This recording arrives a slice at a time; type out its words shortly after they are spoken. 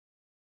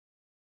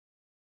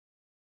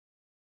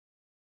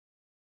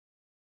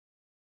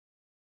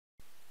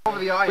What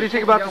do you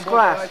think about this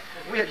class?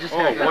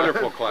 Oh,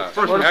 wonderful class.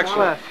 Excellent.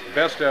 Class.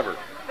 Best ever.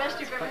 Best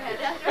you've ever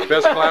had.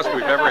 Best class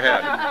we've ever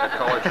had at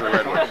College of the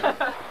Redwoods.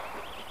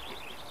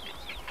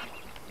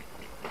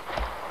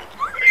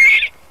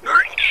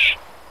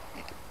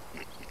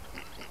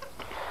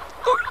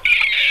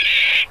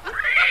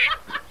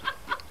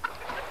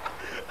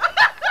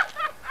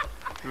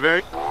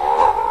 Very.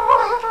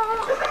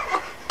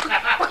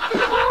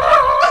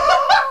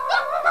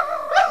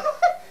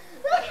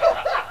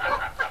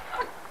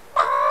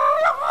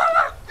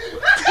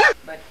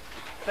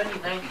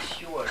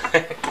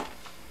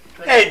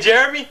 Hey,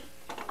 Jeremy,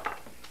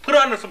 put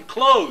on some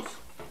clothes.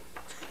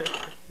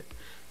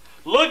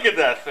 Look at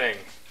that thing.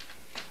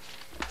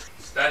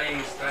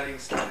 Studying,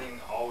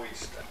 always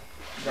studying.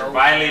 You're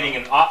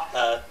violating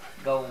a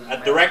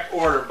direct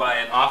order by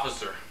an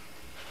officer.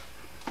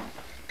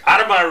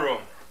 Out of my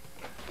room.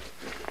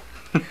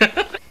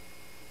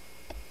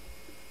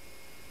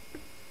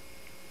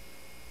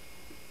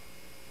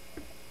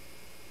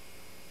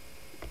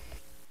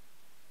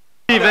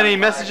 Any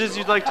messages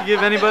you'd like to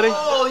give anybody?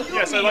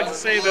 Yes, I'd like to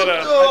say that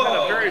I've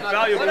had a very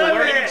valuable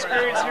learning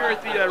experience here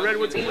at the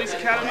Redwoods Police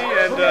Academy,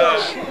 and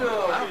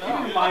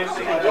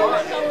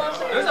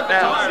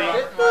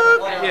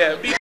yeah.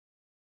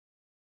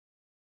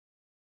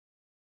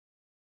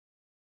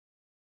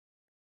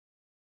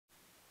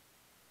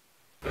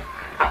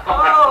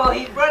 Oh,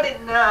 he's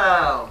running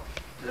now.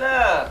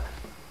 Look.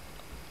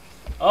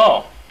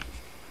 Oh.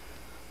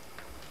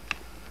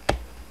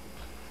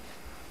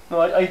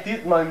 No, I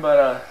did mine,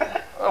 but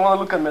I want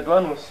to look at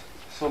Medvanos,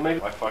 so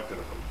maybe. I fucked it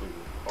up completely.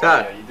 Oh,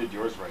 Todd. yeah, you did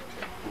yours right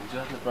too.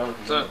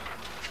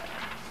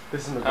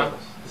 This is Medvanos.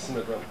 This is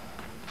Medvanos.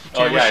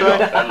 Oh yeah,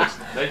 I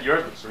know.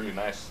 Yours looks really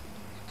nice.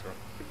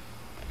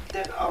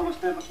 It's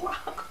almost 10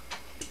 o'clock.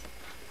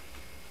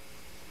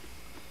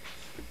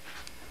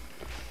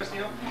 I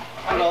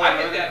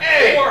hit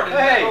that board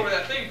and over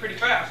that thing pretty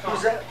fast.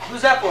 Who's that?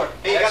 Who's that for?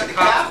 Hey, that's a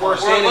cop's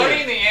worst enemy. We're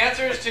learning the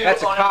answers to.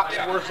 That's a cop's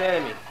worst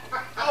enemy.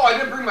 Oh, I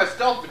didn't bring my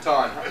stealth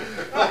baton.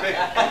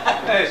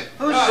 Hey,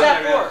 who's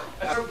that for?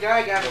 Some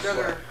guy got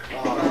another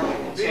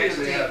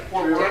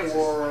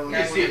videotape.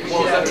 You see it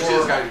close up to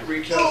this guy.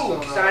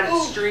 Boom! Side of the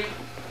street.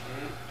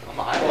 On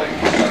the highway.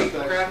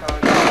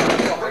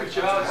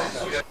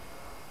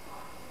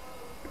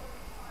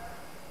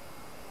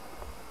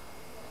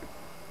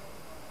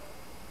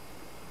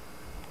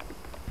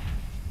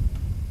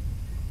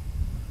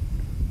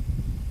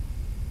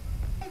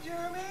 Hey,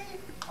 Jeremy.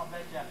 I'll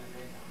bet you.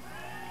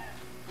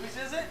 Whose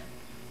is it?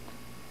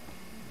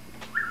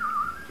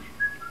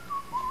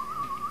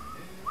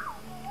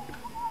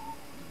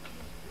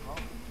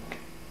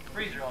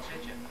 Freezer, I'll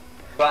hit you.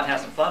 Go out and have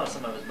some fun with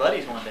some of his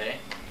buddies one day.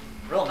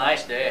 Real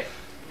nice day.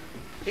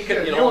 He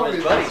couldn't get hold of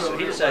his buddies, so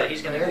he decided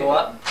he's going to go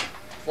out and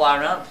fly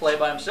around and play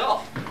by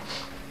himself. So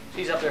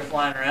he's up there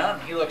flying around,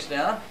 and he looks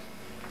down,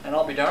 and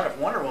I'll be darned if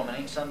Wonder Woman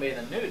ain't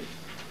sunbathing nude.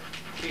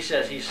 He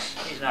says he's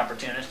an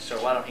opportunist,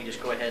 so why don't he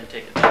just go ahead and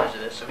take advantage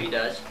of this? So he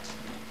does.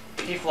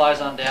 He flies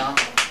on down,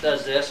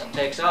 does this, and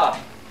takes off.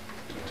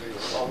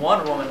 Well,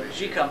 Wonder Woman,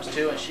 she comes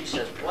to, and she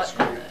says, "What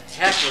in the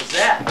heck was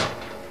that?"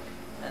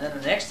 And then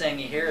the next thing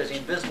you hear is the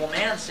Invisible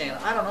Man saying,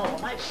 "I don't know,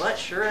 but my butt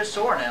sure is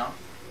sore now."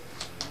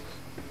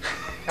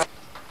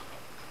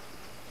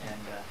 And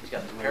he's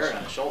got this parrot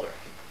on his shoulder.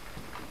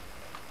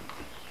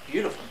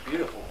 Beautiful,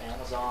 beautiful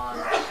Amazon.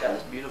 He's got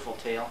this beautiful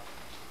tail.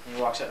 And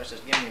he walks up and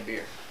says, "Give me a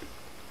beer."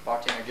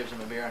 Bartender gives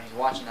him a beer, and he's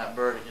watching that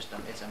bird.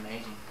 It's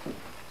amazing.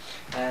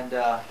 And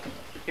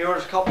he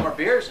orders a couple more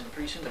beers, and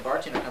pretty soon the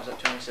bartender comes up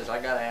to him and says, "I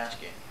gotta ask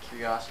you,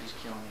 curiosity's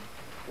killing me.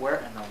 Where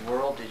in the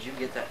world did you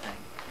get that thing?"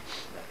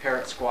 The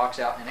parrot squawks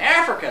out, "In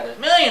Africa, there's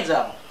millions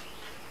of them."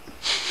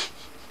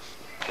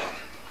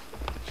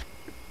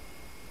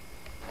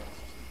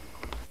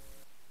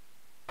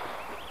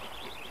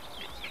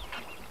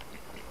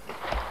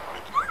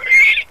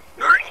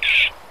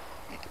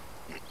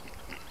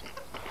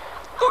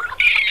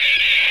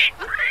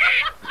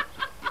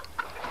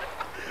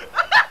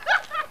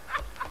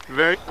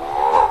 Very.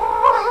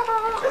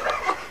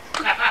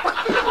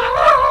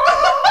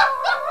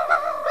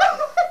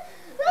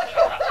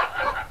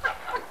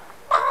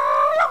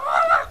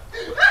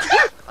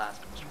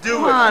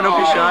 Come on, don't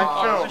be shy.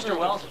 Mr.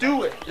 Wells,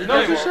 Do it.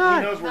 Don't be shy.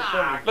 He knows we're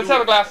filming. let's have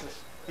the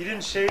glasses. He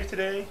didn't shave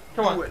today.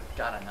 Come on. Do it.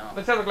 Gotta know.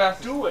 Let's have the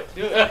glasses. Do it.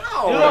 Do it. Do it,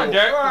 Derek. Do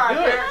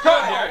it. Come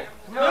on, Derek.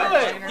 Do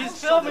it.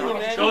 He's filming you,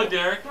 man. Go,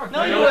 Derek. No,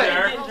 Go, you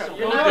Derek. didn't.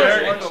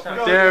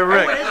 Go,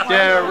 Derek.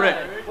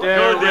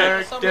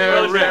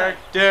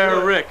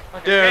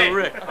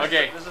 Derek.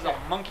 Okay. This is a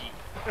monkey.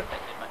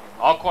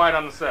 All quiet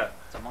on the set.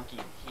 It's a monkey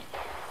in heat.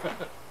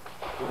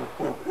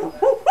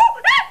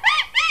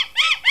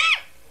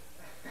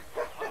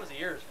 What was the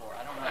ears for?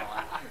 I don't know.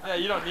 Yeah,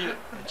 you don't need it.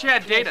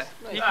 Chad, Data.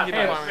 He can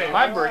get it.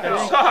 My birthday.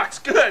 Socks.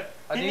 Good.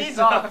 I need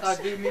socks. I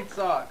do need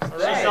socks.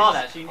 She saw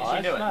that. She knew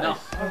it. No.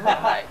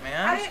 Right,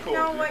 man. I didn't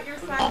know what your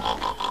size.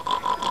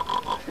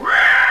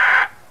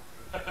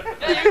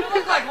 Yeah, you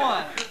look like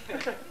one.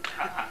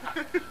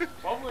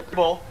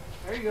 Bull.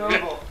 There you go.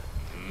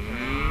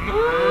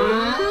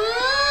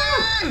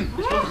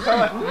 You're supposed to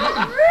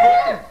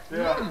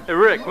Hey,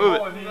 Rick, move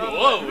it.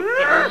 Whoa.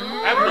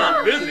 I'm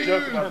not busy.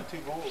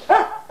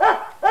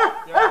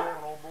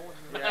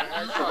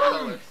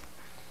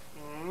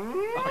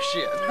 Oh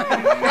shit.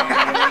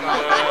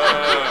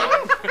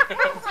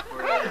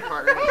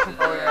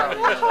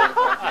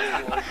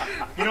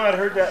 You know, I'd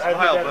heard that. I'd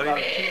Smile, heard that buddy.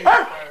 about 2 years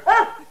prior.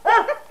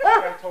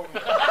 Guy told me.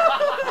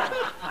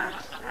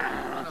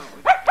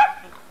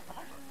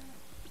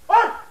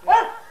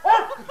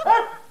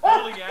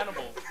 Holy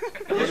animals.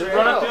 Just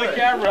run up to the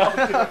camera.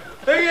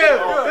 Thank you.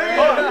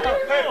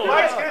 Hey,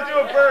 Mike's gonna do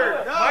a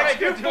bird. Mike's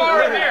gonna do a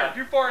bird.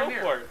 Too far in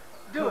here.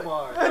 Do it, Randy. Come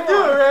on, do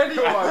it, Randy.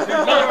 Come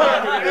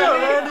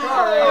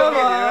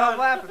on, I'm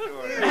laughing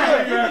for it.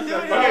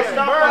 Okay,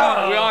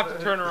 stop. We all have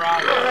to turn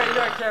around.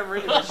 You're on camera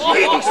anyway.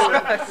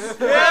 Jesus.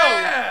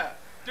 Yeah.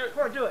 Do it.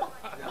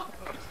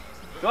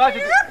 Do I have to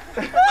do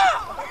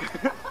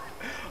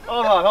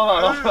Hold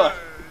on.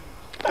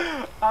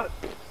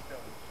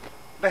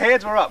 The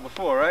hands were up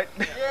before, right?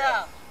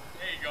 Yeah.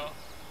 There you go.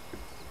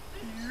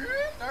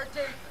 Start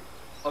taping.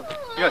 Okay.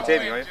 You're not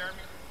taping, right?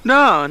 No,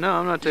 I'm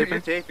not You're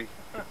taping. taping.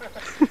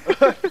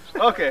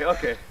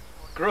 Okay.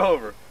 Grow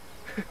over.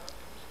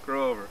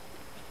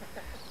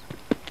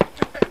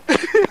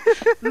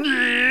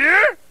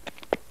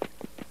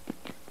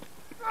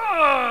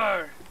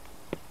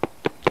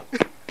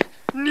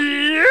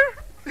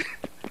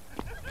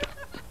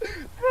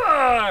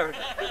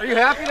 Are you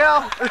happy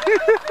now?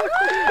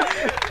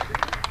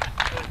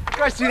 You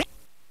guys see that?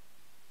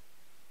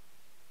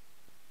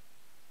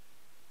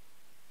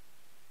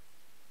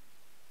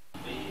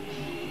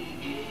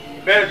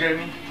 You better,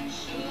 Jamie. You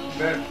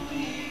better.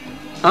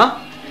 Huh?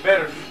 You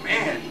better.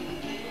 Man.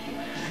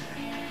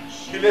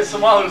 Ele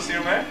Somalo,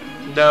 senhor, man.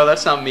 No,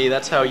 that's not me.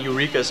 That's how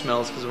Eureka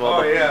smells because of all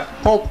Oh, the yeah.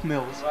 pulp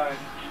mills. Right.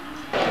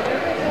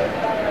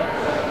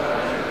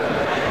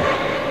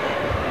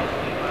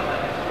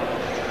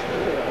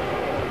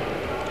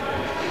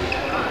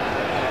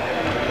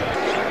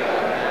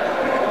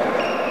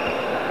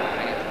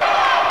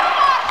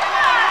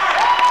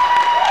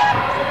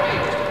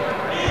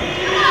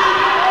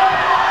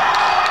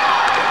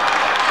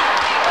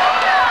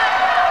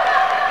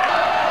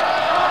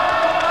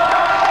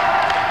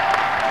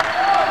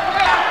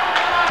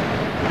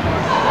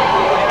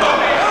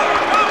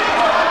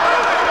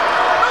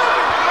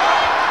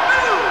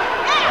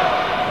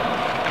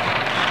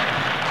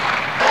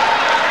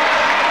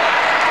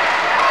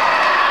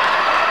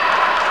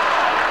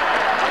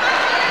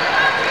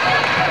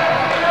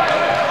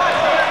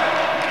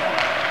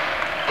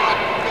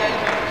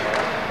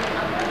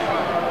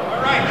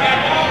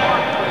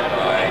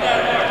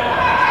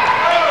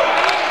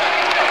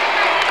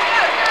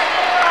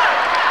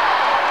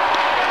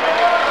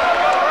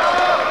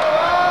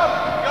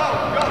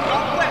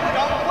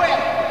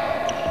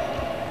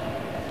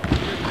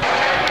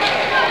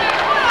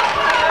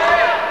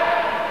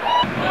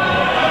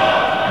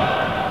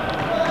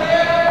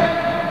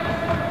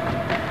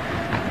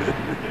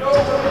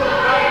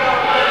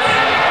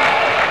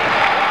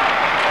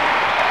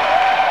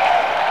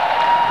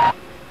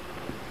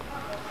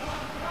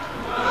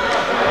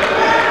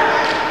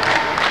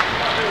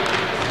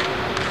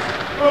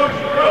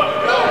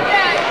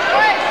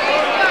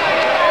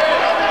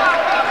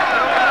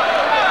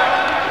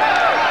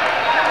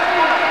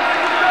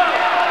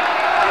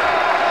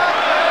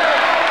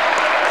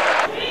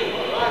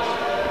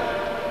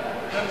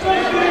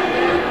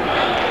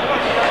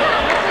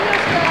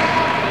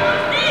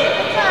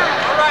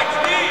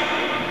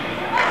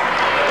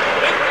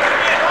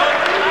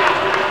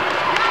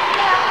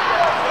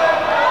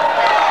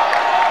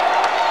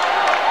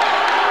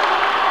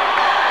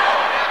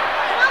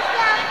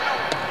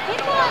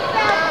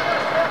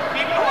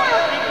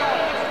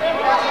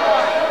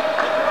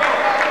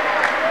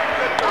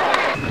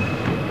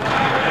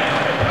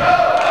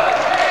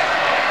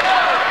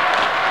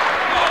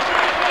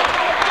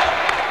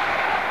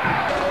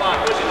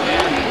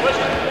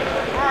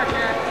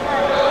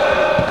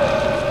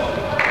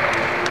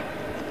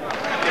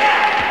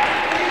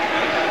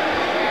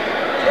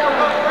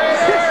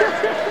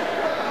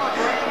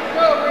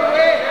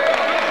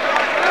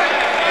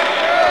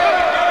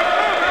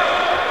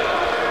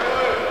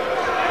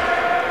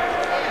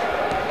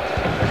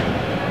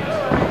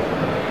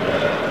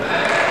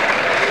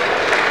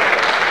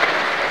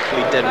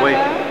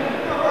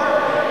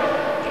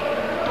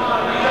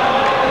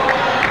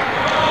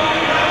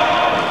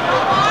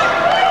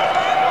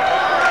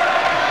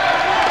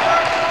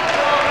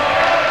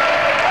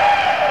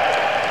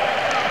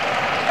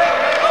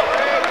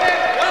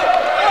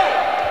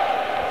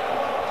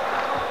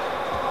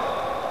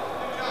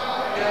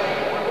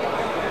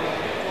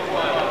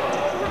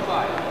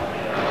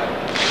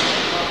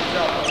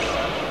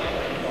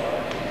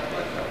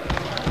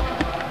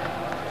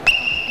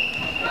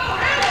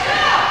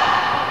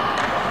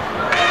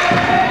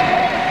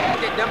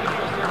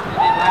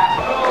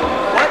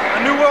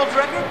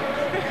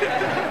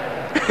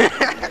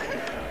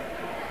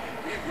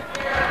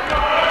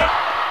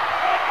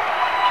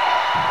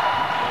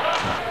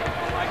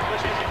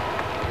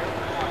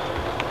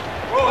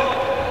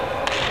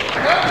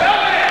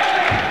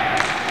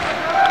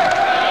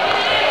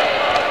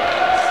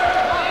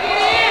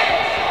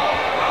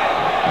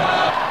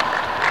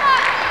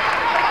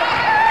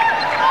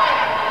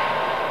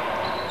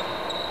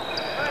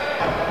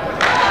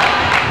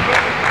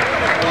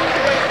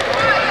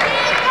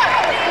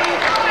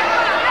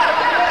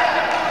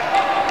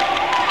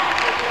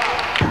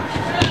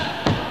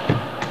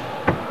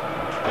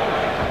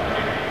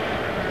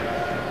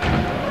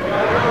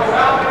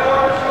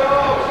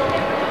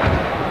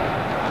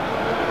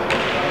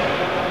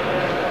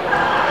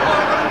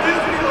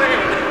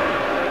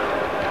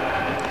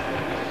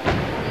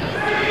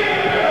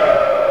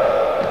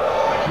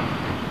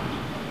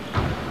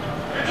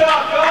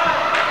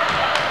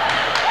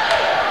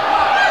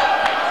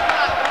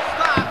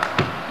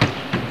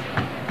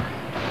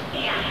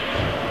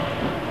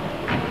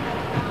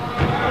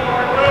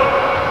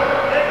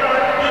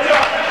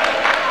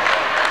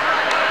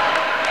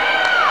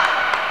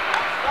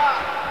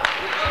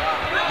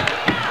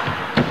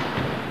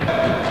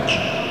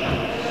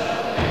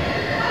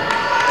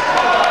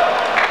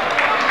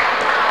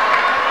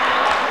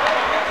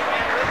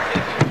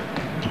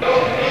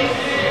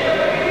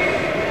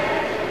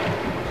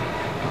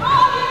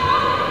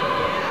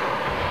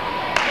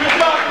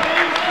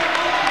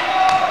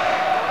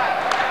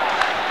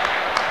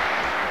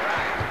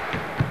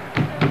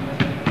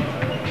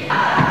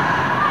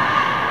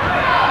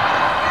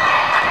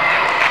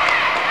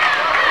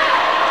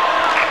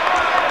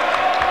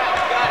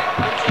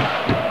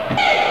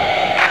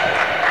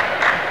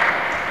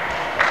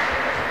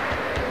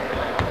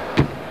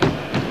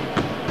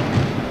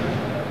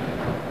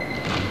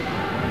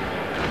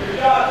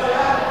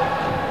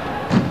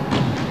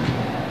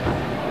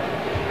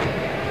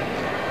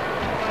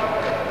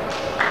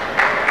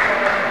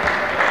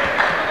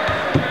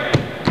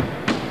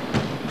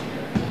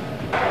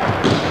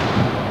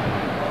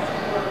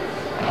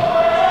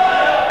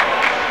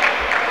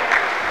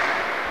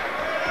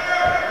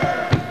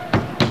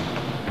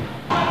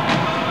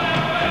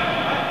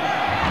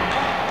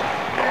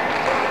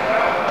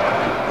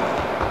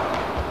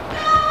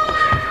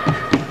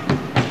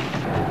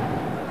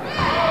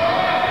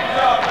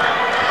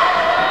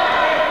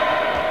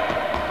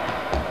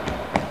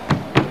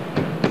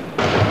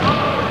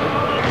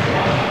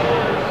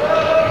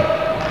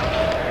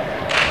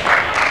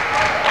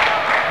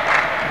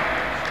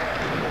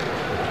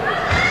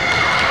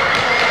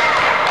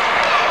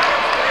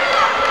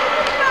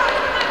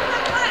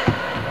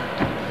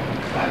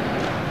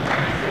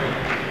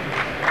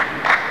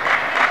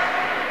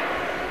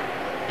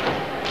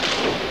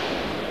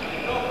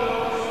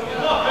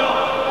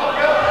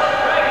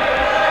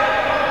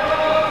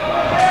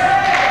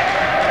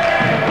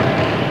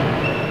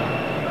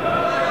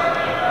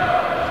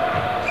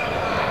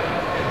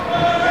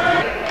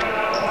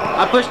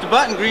 pushed the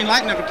button, green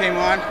light never came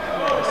on. Did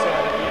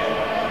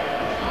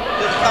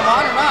it come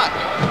on or not?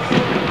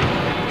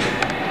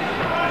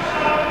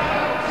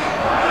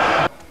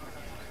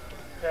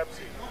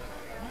 Pepsi.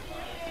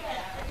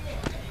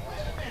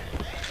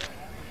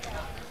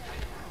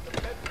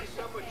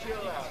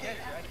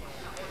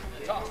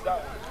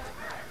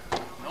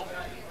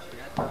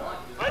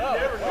 I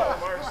never know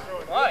Mark's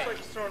throwing. It looks like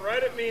he's throwing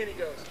right at me and he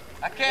goes.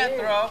 I can't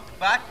throw,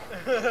 but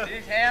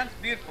these hands,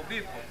 beautiful,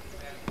 beautiful.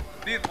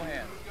 Beautiful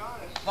hands.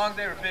 As long as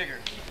they were bigger.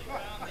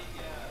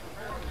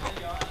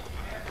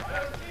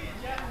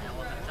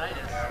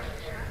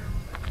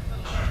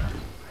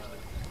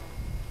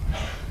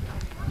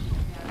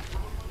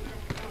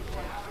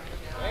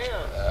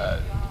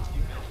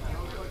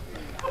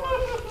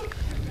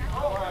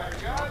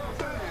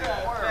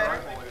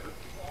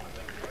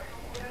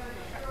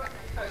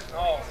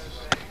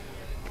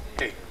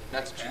 Hey,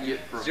 that's what you get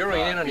for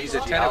Zeroing in on these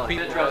attentive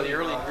people. The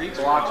early Greek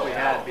blocks we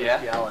had,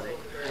 bestiality.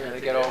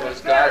 They got all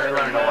those guys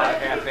running around,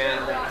 half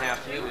animal,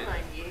 half human.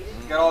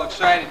 Got all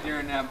excited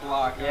during that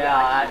block. Yeah,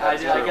 I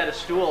got a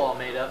stool all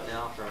made up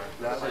now for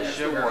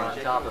sugar on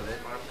top of it.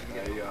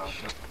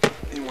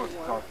 He wants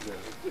to talk to them.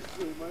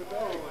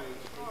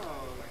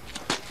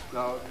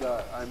 Now,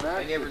 I'm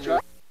actually...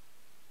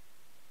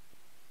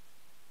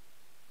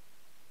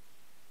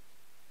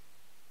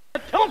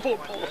 Telephone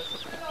pole.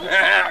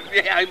 Yeah,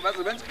 he must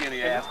have been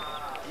skinny ass.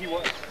 He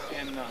was.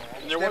 And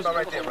there Stand was by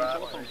right there,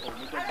 Rob.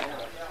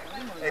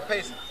 Hey,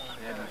 Payson.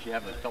 And if you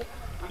have an adult,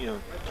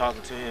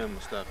 talking to him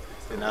and stuff,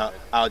 then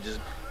I'll just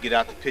get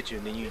out the picture,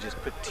 and then you just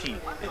put T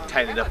and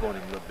tighten it up on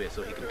him a little bit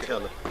so he can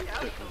tell it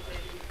quickly.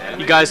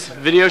 You guys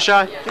video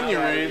shy? Can you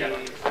read?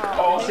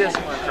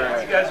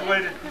 you guys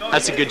waited.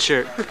 That's a good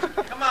shirt.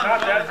 Come on,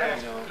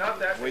 not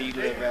that. Where you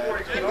live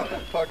at.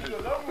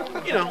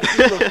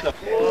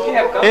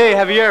 Hey,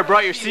 have you ever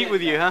brought your seat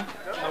with you, huh?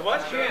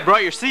 What?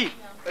 Brought your seat.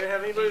 They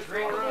have anybody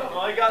throwing around?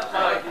 Well, I got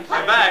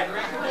my bag.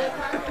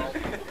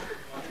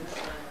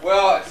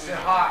 Well, it's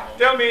hot.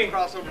 Tell me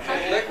how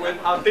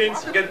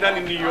things get done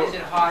in New York.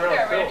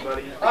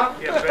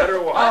 Yeah, better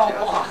watch.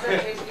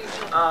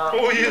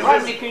 Who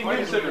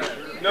is this?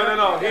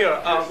 No,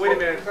 here. Wait a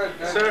minute.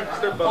 Sir,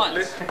 step up,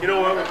 please. You know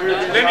what?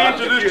 Let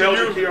me introduce to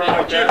you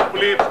Chief of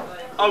Police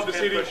of the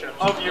city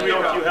of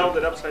Eureka. You held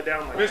it upside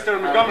down like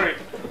Mr. Montgomery.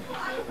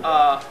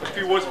 A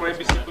few words for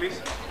NBC, please.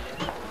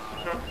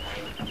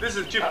 This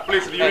is Chief of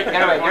Police of Eureka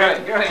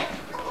California.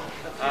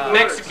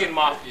 Mexican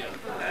mafia.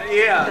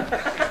 Yeah.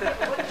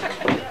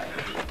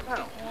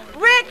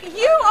 Rick,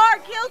 you are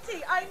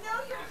guilty. I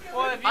know you're guilty.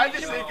 Well, I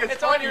just think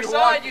It's on your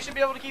side. You should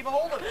be able to keep a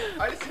hold of it.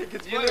 I just think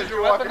it's funny as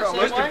you're walking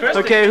around.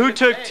 Okay, who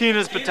took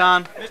Tina's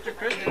baton? Mr.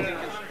 Christensen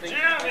can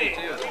Jeremy,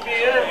 we'll be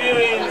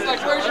interviewing It's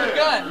like, where's your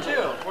gun,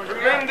 too?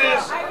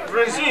 tremendous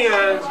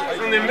Brazilians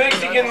from the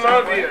Mexican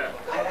mafia.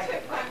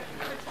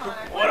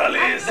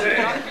 Órale ese.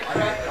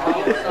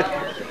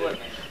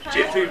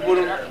 Jeffy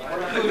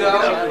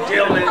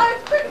Gentlemen, I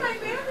put my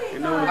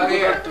band-aid on. we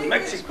go back to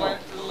Mexico.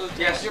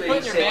 Yes, You're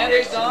putting your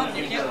band-aids on?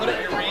 You can't put it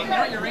in your ring? You know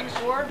what your ring's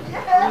for?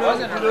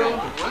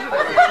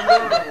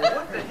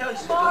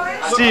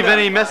 Steve,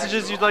 any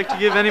messages you'd like to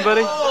give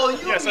anybody?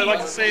 Yes, I'd like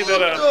to say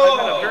that I've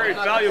had a very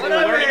valuable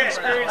learning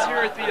experience here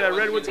at the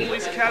Redwoods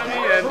Police Academy,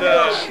 and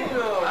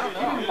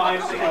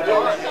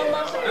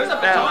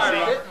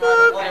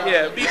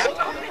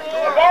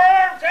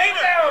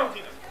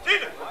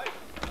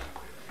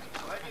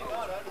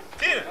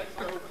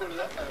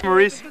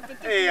Maurice?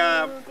 Hey,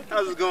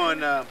 how's it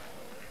going,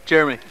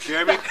 Jeremy.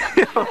 Jeremy?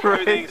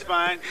 Everything's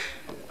fine.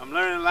 I'm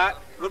learning a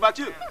lot. What about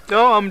you?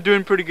 Oh, I'm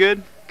doing pretty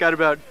good. Got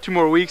about 2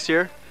 more weeks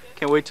here.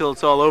 Can't wait till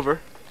it's all over.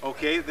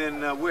 Okay,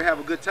 then we'll have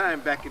a good time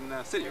back in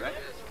the city, right?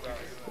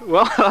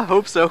 Well, I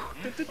hope so.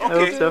 I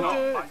hope so.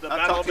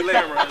 I'll talk to you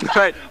later. All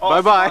right,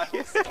 bye-bye.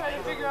 Trying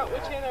to figure out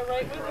which hand I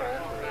write with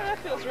her. Yeah, that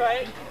feels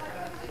right.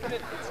 But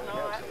it's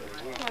not.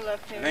 My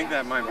left hand. I think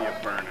that might be a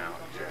burnout,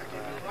 Jackie.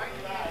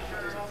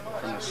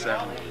 From the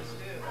 70s.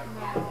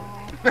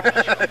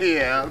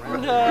 Yeah.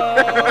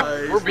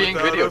 No. We're being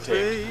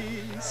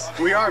videotaped.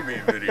 We are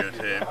being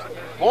videotaped.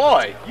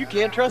 Boy, you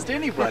can't trust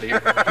anybody.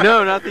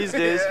 No, not these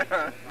days.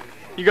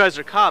 You guys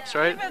are cops,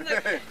 right?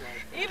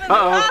 Even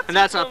Uh-oh, and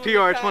that's a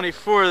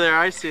PR-24 there.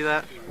 I see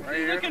that.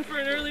 He's looking for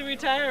an early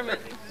retirement.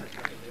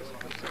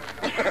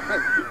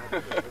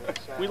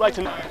 we'd like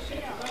to know.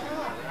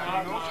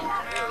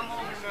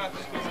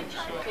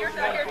 Yours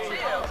out here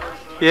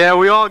too. Yeah,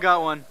 we all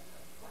got one.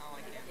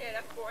 Yeah,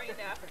 that's boring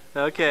enough.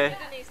 Okay.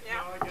 Denise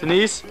now.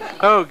 Denise?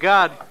 Oh,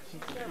 God.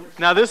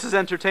 Now this is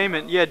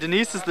entertainment. Yeah,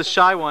 Denise is the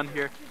shy one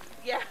here.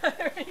 Yeah,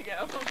 there you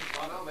go.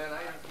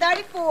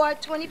 34,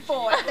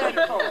 24,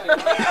 34.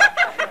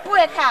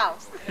 Brick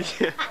house.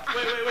 Yeah.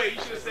 Wait,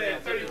 you should have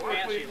said 34,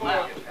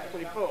 24,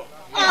 24.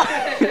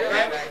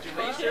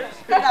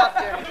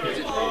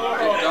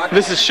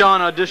 This is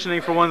Sean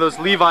auditioning for one of those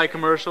Levi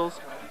commercials.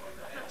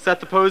 Is that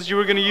the pose you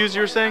were going to use,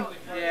 you were saying?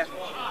 Yeah.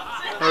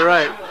 All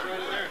right.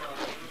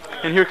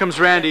 And here comes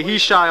Randy.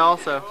 He's shy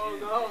also.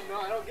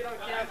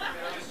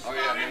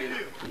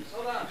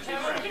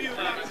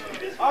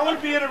 I want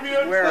to be interviewed.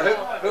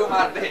 Who am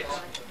I, bitch?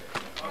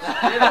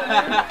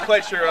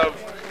 Pleasure of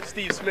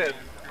Steve Smith.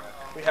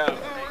 We have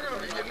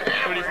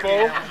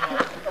 34,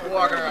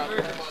 Walking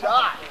around.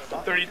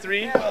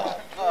 33,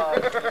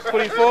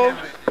 24,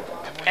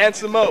 and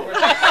some more. I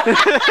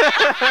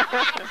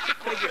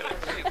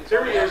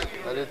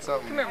did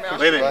something. Come here, Mel.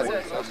 Wait a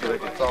minute.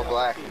 It's all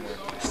black.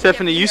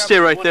 Stephanie, you stay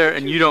right there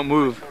and you don't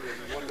move.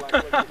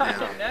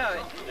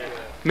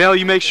 Mel,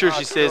 you make sure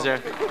she stays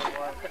there.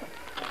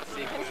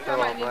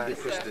 Still all black.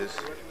 Push this.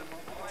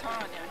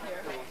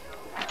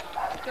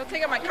 Go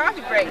take out my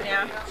coffee break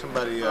now.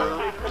 Somebody,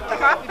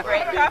 Coffee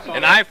break, coffee.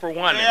 And I, for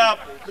one, Yeah,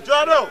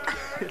 Majordo,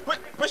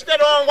 push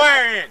that on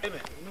wire in.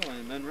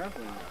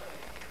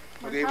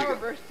 Okay, we go.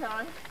 First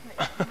time.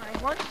 My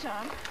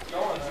lunchtime.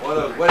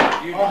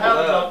 What you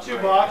I'll have 2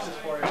 boxes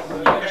for you.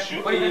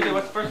 What are you gonna do?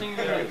 What's the first thing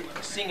you're gonna do?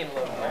 Sing in a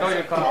little. Throw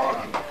your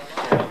coffee.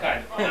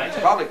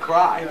 probably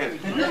cry.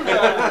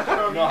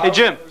 Hey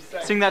Jim,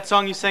 sing that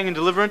song you sang in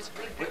Deliverance.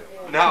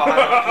 No,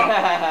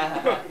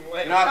 I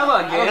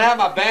don't have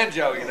my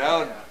banjo, you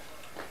know.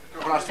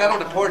 When I sat on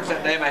the porch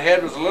that day, my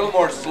head was a little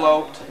more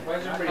sloped.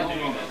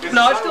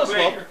 No, it's still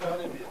slow.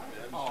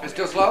 It's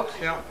still sloped?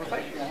 Yeah.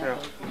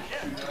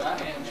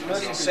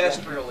 It's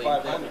ancestrally.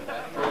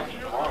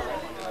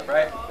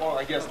 Right? Well,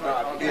 I guess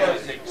not. Yeah.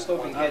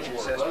 Sloping head's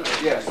ancestral.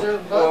 Yes.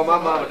 Well, my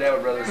mom and dad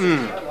would rather see.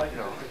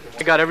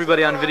 I got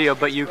everybody on video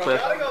but you,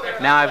 Cliff.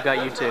 Now I've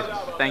got you too.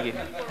 Thank you.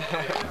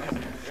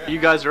 You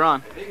guys are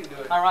on.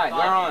 All right,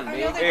 they're on,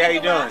 baby. Hey, how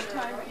you doing?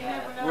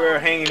 We're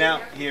hanging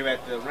out here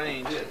at the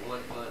range.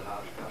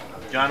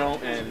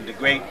 Jono and the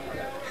great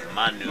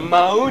Manu.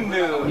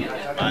 Manu.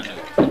 I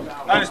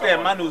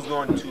understand Manu's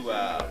going to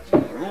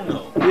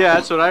Bruno. Yeah,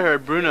 that's what I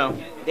heard. Bruno.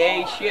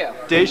 Day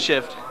shift. Day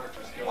shift.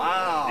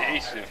 Wow. Day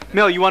shift.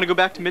 Mel, you want to go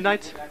back to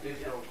Midnights?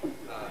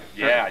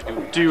 Yeah, I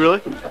do. Do you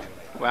really?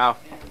 Wow.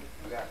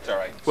 It's all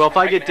right. Well, if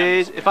I get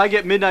days, if I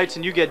get Midnights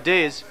and you get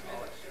days,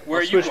 Where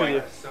are I'll you switch going?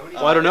 with you.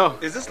 Well, I don't know.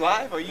 Is this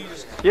live or you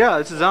just? Yeah,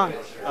 this is on.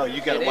 Oh, you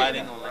got a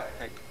whiting on like.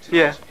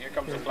 Yeah. Here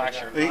comes the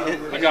flasher. Oh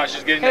my gosh,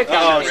 she's getting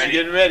Oh, she's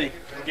getting ready.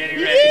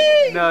 Getting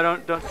ready. No,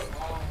 don't.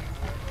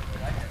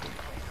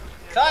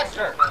 Touched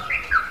her.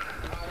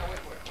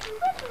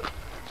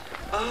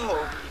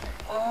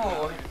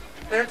 Oh,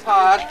 they're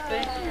Todd.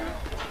 Thank you.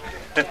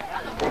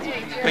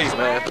 Peace,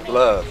 man.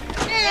 Love.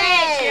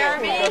 Hey,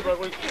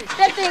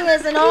 that thing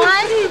isn't on.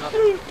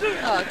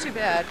 Oh, too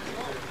bad.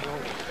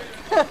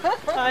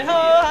 Hi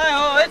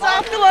ho, it's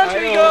off the lunch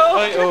we go.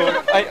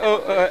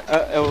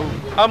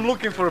 I'm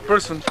looking for a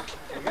person.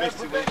 All right,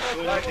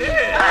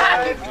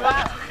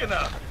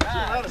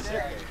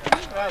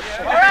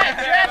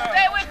 Jeff,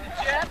 stay with me,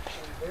 Jeff.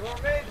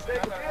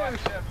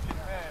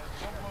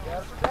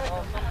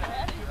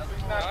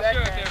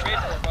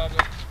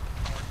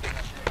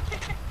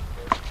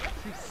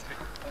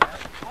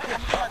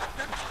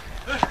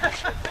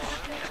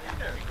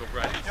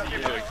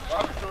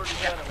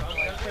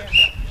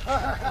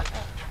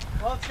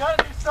 Well, it's got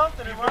to do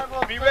something. It might as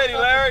well be ready,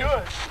 Larry.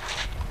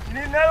 You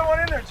need another one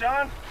in there,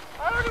 John.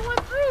 I already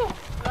went through.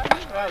 All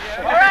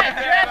right,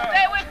 Jeff,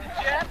 stay with me,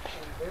 Jeff.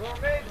 They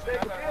weren't made to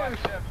take a finish.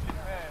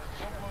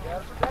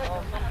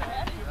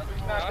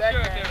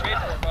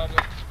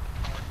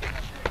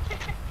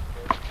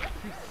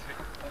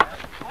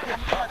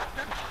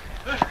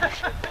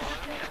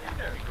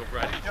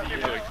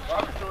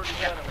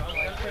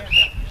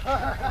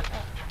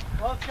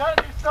 Well, it's got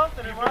to do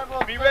something. It might as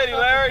well be ready,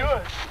 Larry. You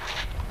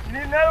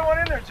need another one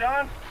in there,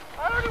 John.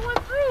 I already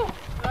went through.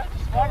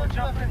 Robert,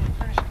 jump in and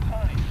finish your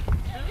time.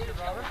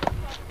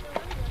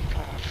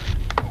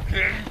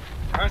 Okay.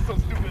 I'm so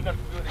stupid enough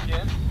to do it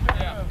again.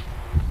 Yeah.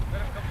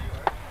 Let him come to you,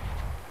 Larry.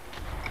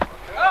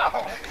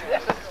 Oh!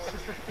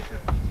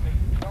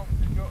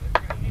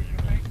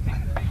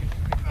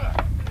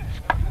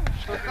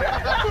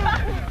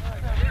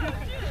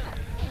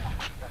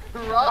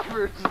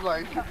 Robert's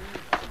like.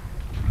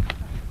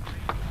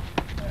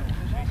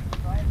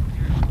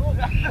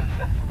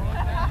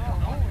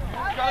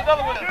 Got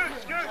another one.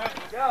 Scoot.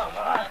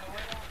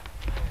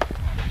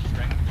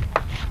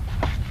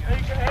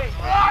 Hey,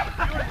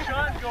 you and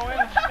John go in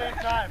at the same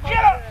time.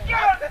 Get up!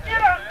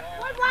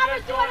 What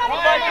Robert's doing on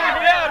Why are you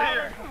out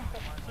here?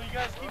 So you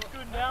guys keep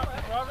scooting down.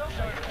 Robert,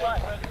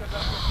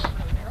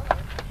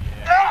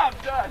 I'm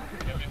done.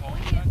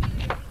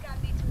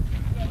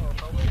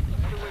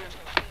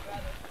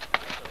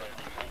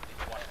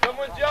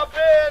 Someone jump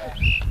in.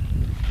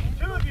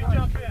 2 of you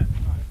jump in.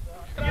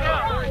 Get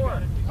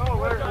out. Oh,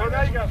 where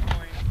now you got?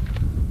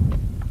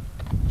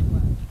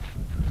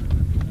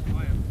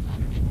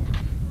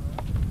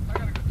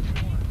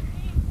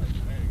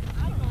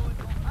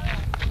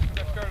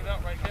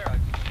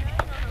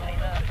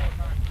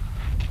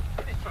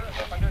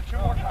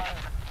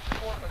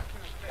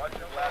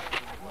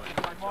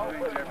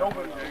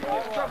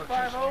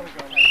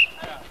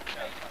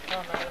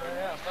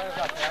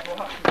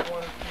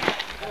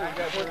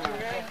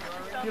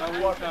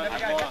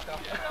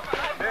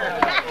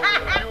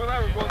 You and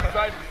I were going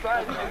side to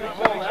side.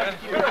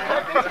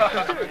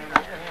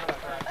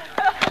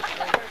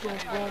 boom,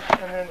 boom,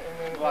 and then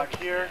like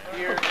here.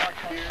 Yeah,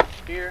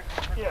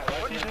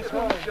 see this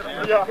one?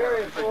 Yeah.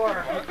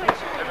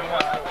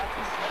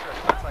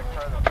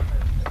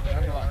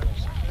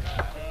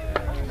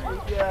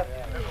 Yeah.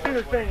 See,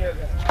 the thing is,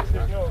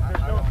 there's no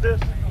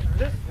this.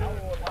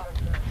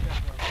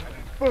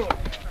 Boom.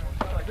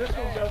 This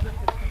one doesn't.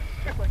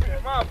 It's like that.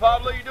 Come on,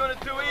 Pablo, you're doing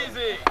it too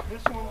easy.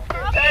 This one.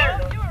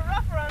 Pablo, you were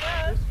rougher on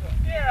us.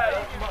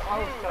 Yeah. Come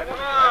on.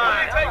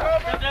 Take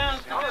over.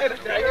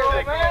 Take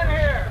over, man,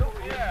 here.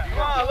 Come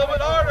on, a little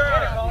bit harder.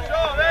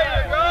 Show, there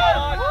you go.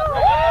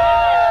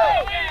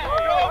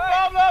 Go,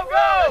 Pablo,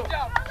 go.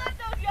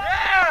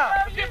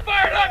 Yeah. Get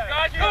fired up,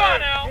 guys. Come on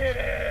now.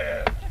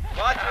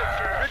 Watch it.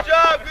 Good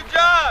job, good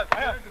job.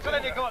 Good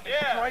idea, go on.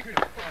 Yeah. Stay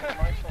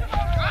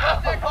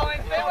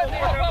with me,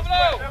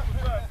 Pablo.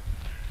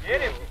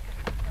 Get him.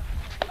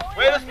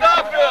 Way to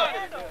stop him.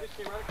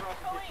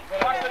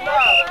 Watch the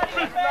knob.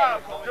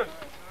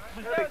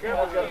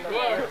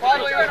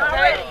 Pablo, you're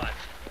right.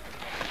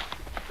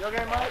 You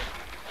okay, Mike?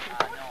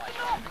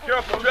 Be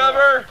careful,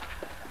 Trevor.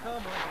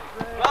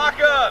 Lock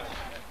him.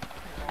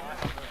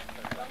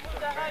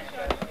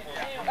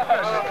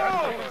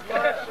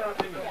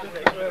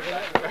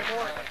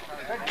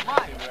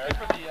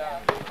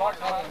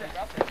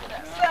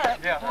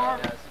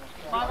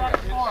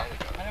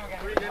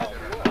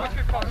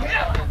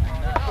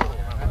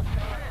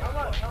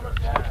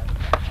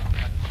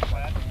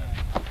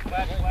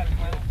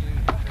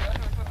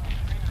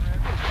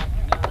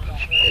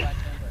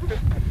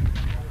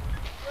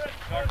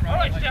 All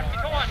right,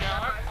 Stephanie, come on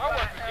now. I'll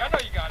work with you. I know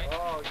you got it.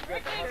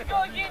 Rick needs to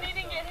go again. He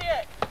didn't get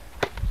hit.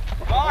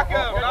 Lock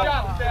him. Good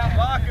job, Steph.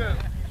 Lock him.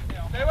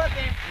 Stay with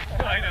him.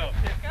 I know.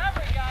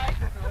 Discovery, guys.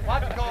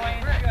 Watch it go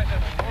in.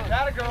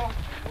 That a girl.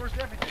 Where's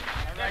everything?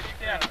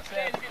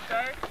 Stand, get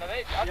tired. Now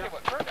I'll tell you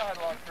what, Kurt had a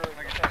long through.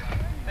 Like I said,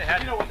 They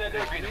had to. What that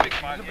is? Being a big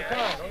spot. Don't use your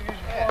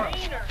arm.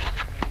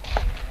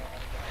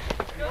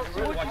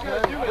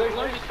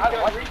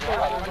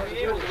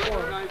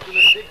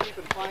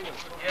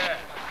 Yeah.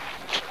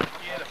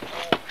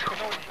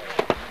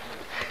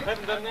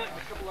 Haven't done that in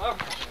a couple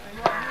hours.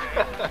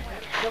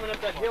 Coming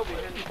up that hill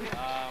behind you.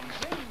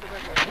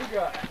 Who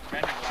got?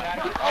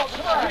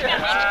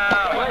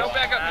 Wow. Go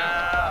back up.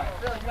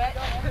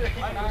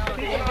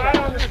 Keep an eye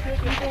on the stick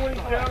even when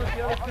he's down with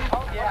the other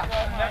people.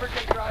 Yeah. Never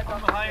take your eyes on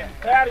behind.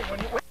 Patty, when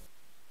you...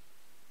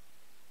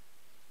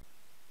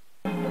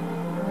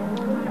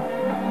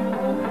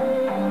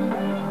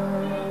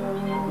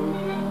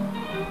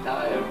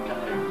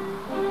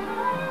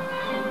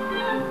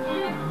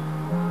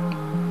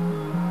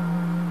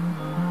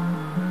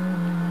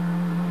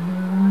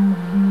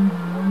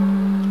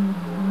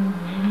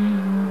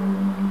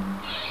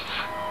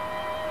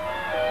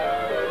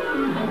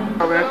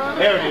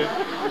 There it is.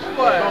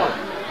 What?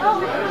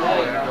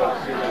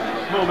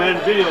 No, man,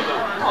 video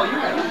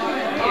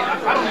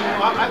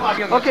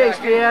though. Okay,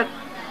 Stan,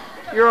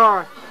 you're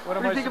on.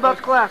 What do you think about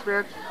the class,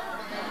 man?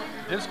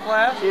 This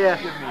class? Yeah.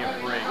 Give me a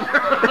break.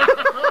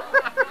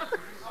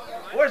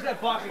 Where's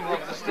that boxing glove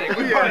with the stick?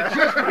 Yeah,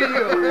 just for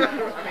you.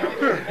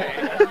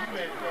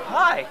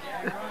 Hi.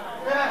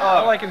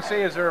 All I can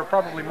say is there are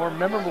probably more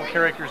memorable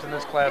characters in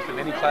this class than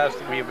any class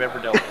that we have ever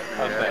dealt with.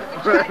 How's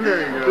that?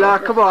 There you go. Nah,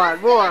 come on,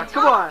 more.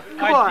 Come on.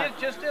 I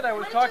just did. I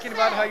was talking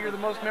about how you're the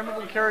most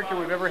memorable character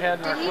we've ever had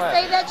in our Did he class.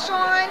 say that,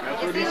 Sean?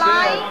 Is he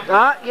lying?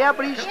 Yeah,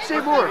 but he should say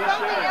more.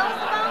 Something else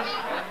about me?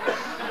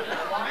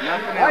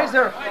 Why is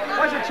there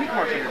cheek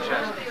marks on your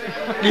chest?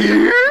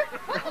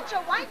 What did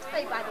your wife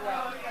say, by the way?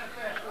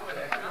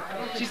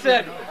 She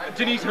said,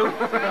 Denise who?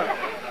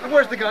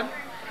 Where's the gun?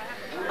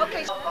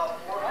 Okay.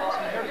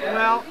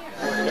 Well,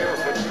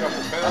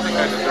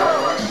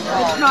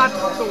 it's not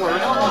the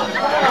worst.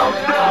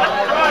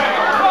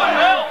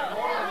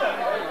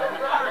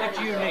 It's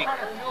unique.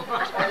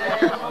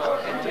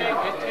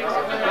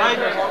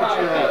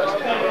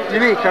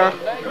 Unique, huh?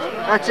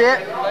 That's it?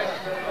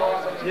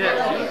 Yes.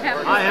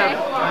 I have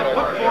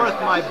put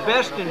forth my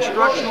best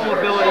instructional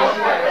ability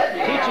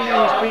teaching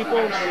these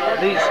people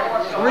these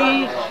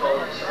 3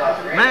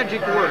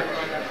 magic words.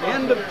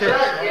 End of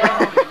test.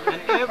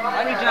 And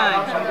every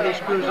time somebody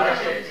screws it up.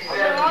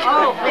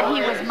 Oh, but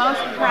he was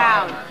most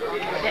proud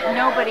that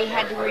nobody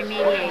had to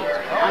remediate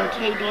on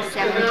KD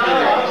 17.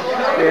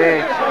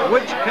 Okay.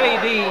 Which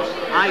KD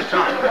I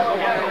taught.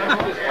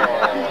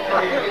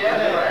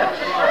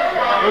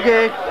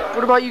 Okay,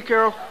 what about you,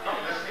 Carol?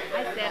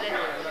 I said it.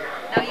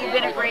 No, you've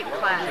been a great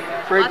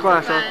class. Great Lots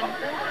class, of huh? fun.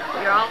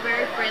 You're all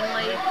very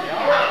friendly.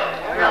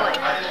 Really.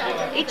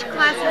 Each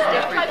class is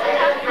different.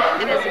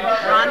 And as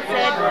Ron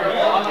said,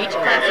 each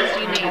class is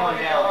unique.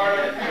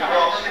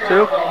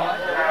 Sue?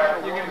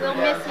 We'll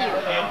miss you.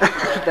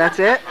 That's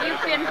it?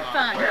 You've been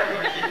fun.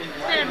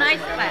 It's been a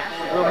nice class.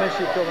 We'll miss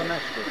you till the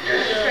next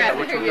one.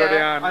 Which will go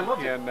down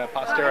in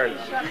posterity.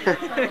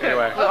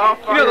 Anyway.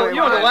 You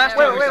know the last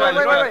time we saw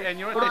wait. and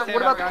you know What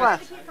about the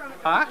class?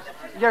 Huh?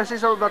 You gotta say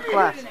something about the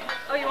class.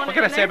 What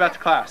can I say about the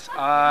class?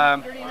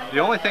 The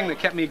only thing that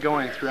kept me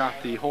going throughout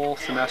the whole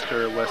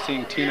semester was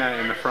seeing Tina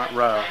in the front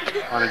row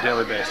on a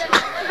daily basis.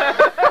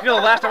 You know,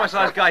 the last time I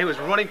saw this guy, he was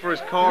running for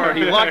his car, and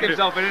he locked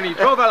himself in, and he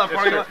drove out of the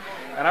parking lot.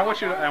 And I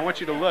want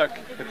you to look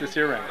at this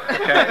earring.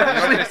 Okay? You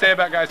know what they say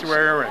about guys who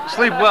wear earrings?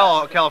 Sleep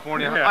well,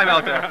 California. Yeah. I'm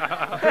out there.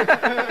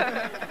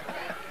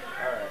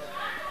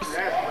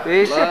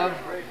 Peace. Love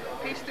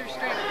Peace through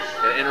strength.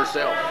 and inner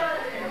self.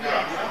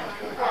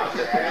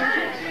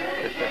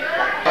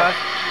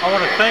 I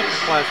want to thank the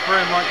class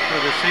very much for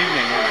this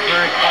evening. It was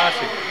very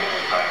classy.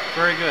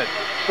 Very good.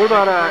 What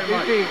about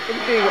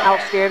anything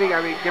outstanding,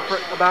 I mean,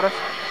 different about us?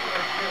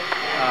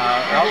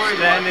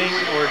 Outstanding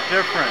or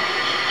different?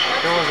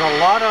 There was a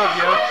lot of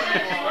you.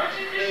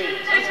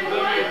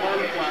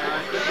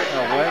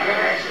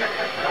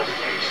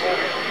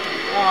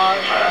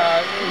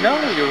 No,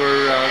 you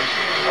were,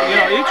 you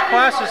know, each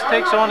class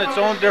takes on its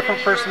own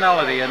different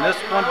personality, and this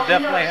one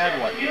definitely had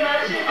one.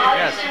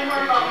 Yes.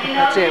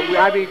 That's it.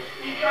 I mean,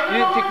 you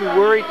didn't think we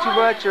worried too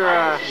much or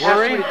asked too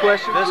many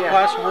questions? This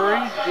class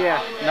worry?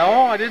 Yeah.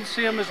 No, I didn't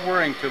see them as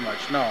worrying too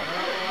much, no.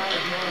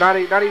 Not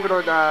even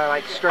on,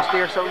 like, stress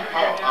day or something?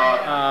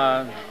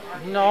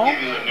 No.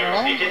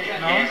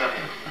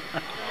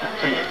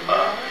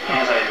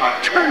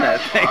 Turn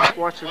that thing.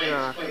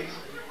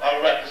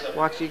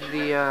 Watching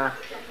the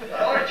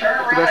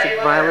domestic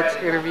violence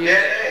interviews.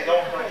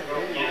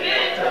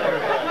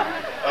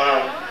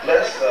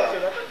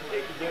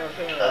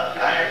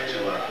 I have to.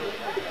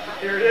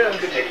 Here it is.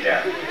 Take it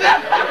out.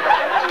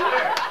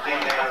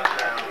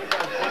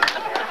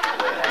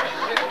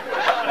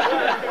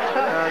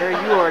 There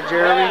you are,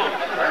 Jeremy.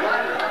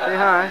 Say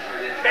hi.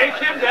 Take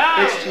him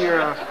down. It's to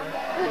your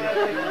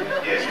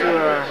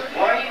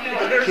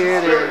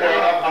kid and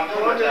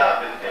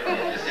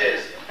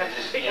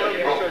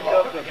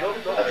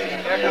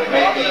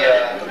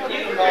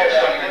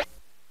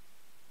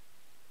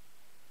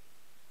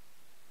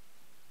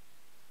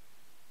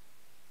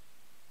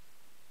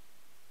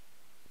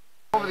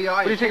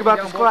what do you think about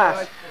this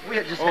class?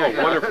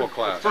 Wonderful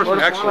class.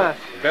 Wonderful Excellent. class.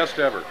 Best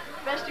ever.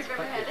 Best you've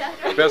ever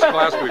had. Best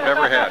class we've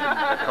ever had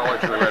at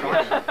College of the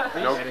Redwoods.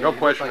 No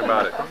question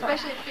about it.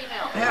 Especially female.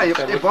 Yeah,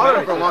 it bothered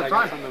him for a long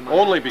time.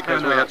 Only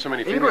because we had so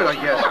many females. Ingrid, I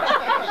guess.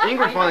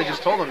 Ingrid finally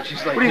just told him.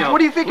 She's like, what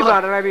do you think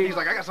about it? I mean, he's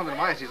like, I got something in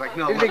mind. He's like,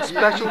 no. Anything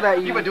special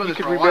that you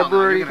could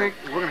remember or anything?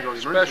 We're gonna go to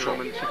the emergency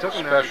room, and she took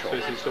him there. Special.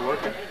 Is he still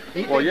working?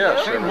 Well,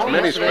 yes, there was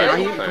many special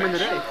He come in things.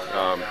 today.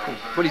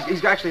 But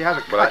he's actually has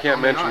a cut. But I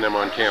can't mention them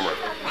on camera.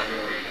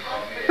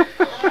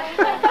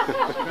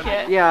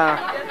 Yeah,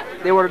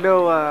 they want to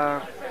know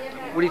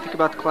what do you think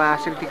about the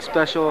class? Anything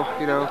special?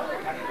 You know?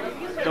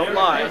 Don't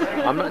lie.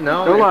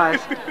 No lies.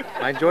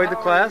 I enjoyed the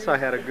class. I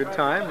had a good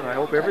time, and I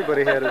hope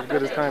everybody had as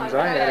good a time as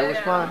I had. It was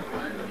fun.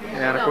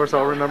 And of course,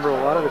 I'll remember a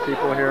lot of the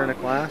people here in the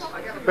class,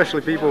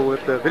 especially people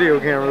with the video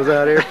cameras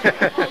out here.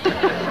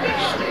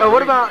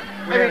 What about?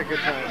 We had a good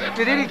time.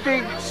 Did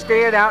anything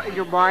stand out in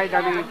your mind?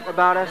 I mean,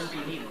 about us?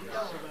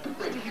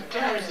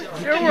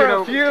 There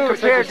were a few,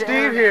 such as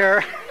Steve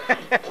here.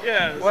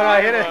 Yes. When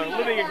I hit it. A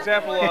living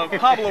example of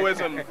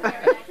Pabloism.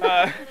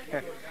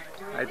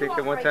 I think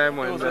the one time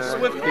when it was a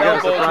swift he got a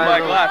elbow to surprise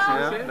my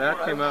glasses. Yeah, that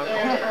came out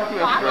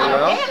very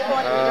well.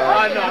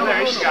 No,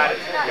 there, you got it.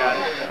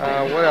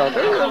 What else?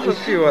 There was a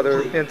few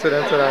other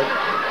incidents that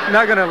I'm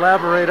not going to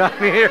elaborate on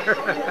here.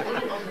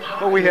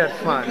 But we had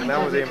fun, and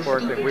that was the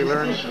important thing. We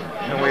learned,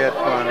 and we had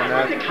fun, and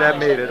that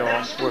made it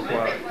all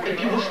worthwhile.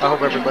 I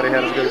hope everybody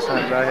had as good a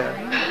time as I had.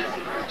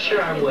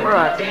 All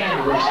right.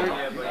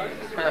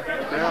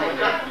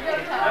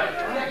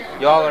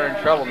 Y'all are in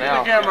trouble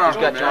now. He's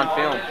got you on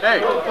film. Hey.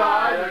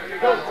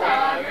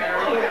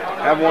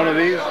 Have one of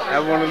these.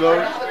 Have one of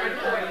those.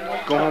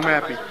 Go home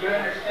happy.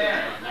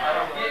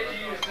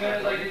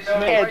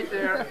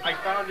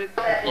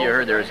 You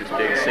heard there was this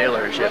big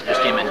sailor ship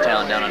just came in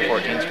town down on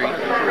 14th Street.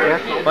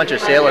 A bunch of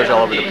sailors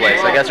all over the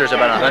place. I guess there's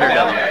about 100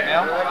 of them.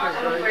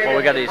 Well,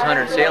 we got these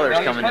 100 sailors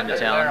coming into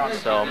town,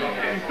 so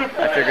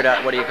I figured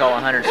out what do you call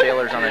 100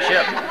 sailors on a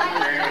ship.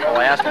 Well,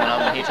 I asked one of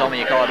them, and he told me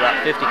you call it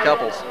about 50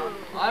 couples.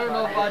 I don't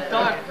know if I'd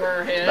talk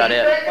for him.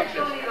 That's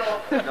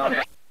about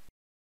it.